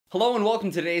Hello and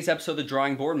welcome to today's episode of The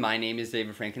Drawing Board. My name is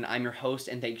David Franklin. I'm your host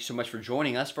and thank you so much for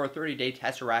joining us for our 30-day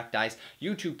Tesseract Dice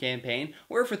YouTube campaign,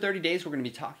 where for 30 days we're going to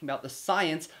be talking about the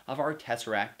science of our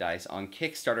Tesseract Dice on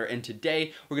Kickstarter. And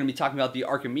today we're going to be talking about the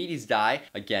Archimedes die,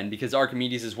 again because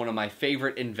Archimedes is one of my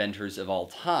favorite inventors of all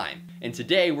time. And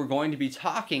today we're going to be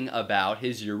talking about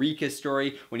his Eureka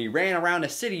story when he ran around a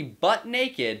city butt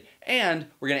naked, and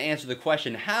we're going to answer the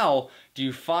question, how do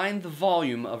you find the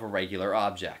volume of irregular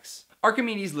objects?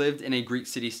 Archimedes lived in a Greek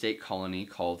city-state colony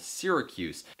called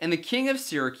Syracuse, and the king of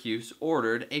Syracuse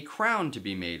ordered a crown to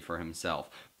be made for himself.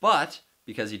 But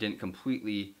because he didn't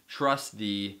completely trust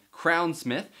the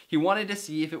crownsmith, he wanted to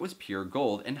see if it was pure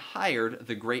gold and hired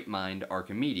the great mind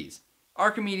Archimedes.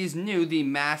 Archimedes knew the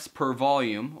mass per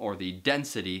volume, or the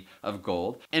density, of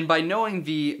gold, and by knowing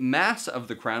the mass of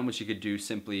the crown, which he could do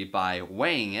simply by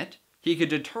weighing it, he could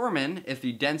determine if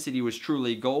the density was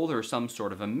truly gold or some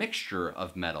sort of a mixture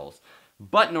of metals.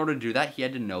 But in order to do that, he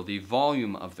had to know the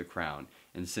volume of the crown.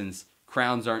 And since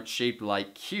crowns aren't shaped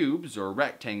like cubes or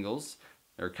rectangles,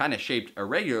 they're kind of shaped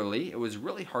irregularly, it was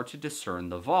really hard to discern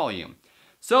the volume.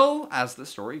 So, as the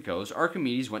story goes,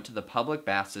 Archimedes went to the public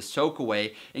baths to soak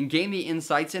away and gain the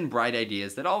insights and bright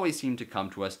ideas that always seem to come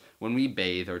to us when we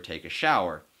bathe or take a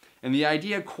shower. And the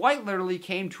idea quite literally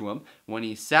came to him when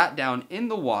he sat down in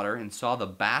the water and saw the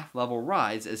bath level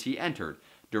rise as he entered,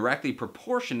 directly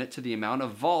proportionate to the amount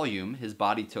of volume his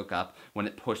body took up when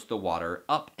it pushed the water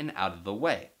up and out of the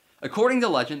way. According to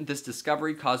legend, this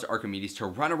discovery caused Archimedes to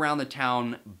run around the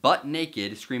town butt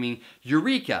naked, screaming,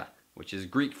 "Eureka!" which is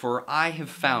Greek for "I have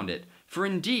found it." For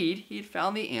indeed, he had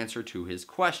found the answer to his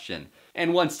question.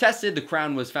 And once tested, the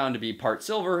crown was found to be part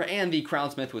silver, and the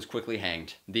crownsmith was quickly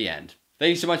hanged. The end. Thank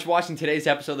you so much for watching today's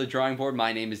episode of The Drawing Board.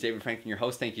 My name is David Franklin, your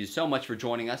host. Thank you so much for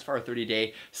joining us for our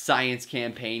 30-day science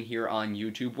campaign here on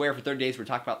YouTube, where for 30 days we're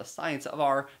talking about the science of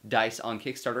our dice on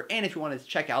Kickstarter. And if you want to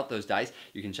check out those dice,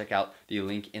 you can check out the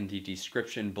link in the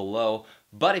description below.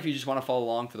 But if you just want to follow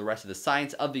along for the rest of the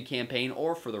science of the campaign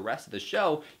or for the rest of the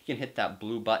show, you can hit that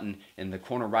blue button in the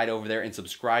corner right over there and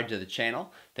subscribe to the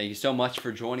channel. Thank you so much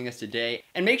for joining us today.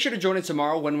 And make sure to join us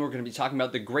tomorrow when we're going to be talking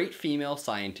about the great female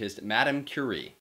scientist, Madame Curie.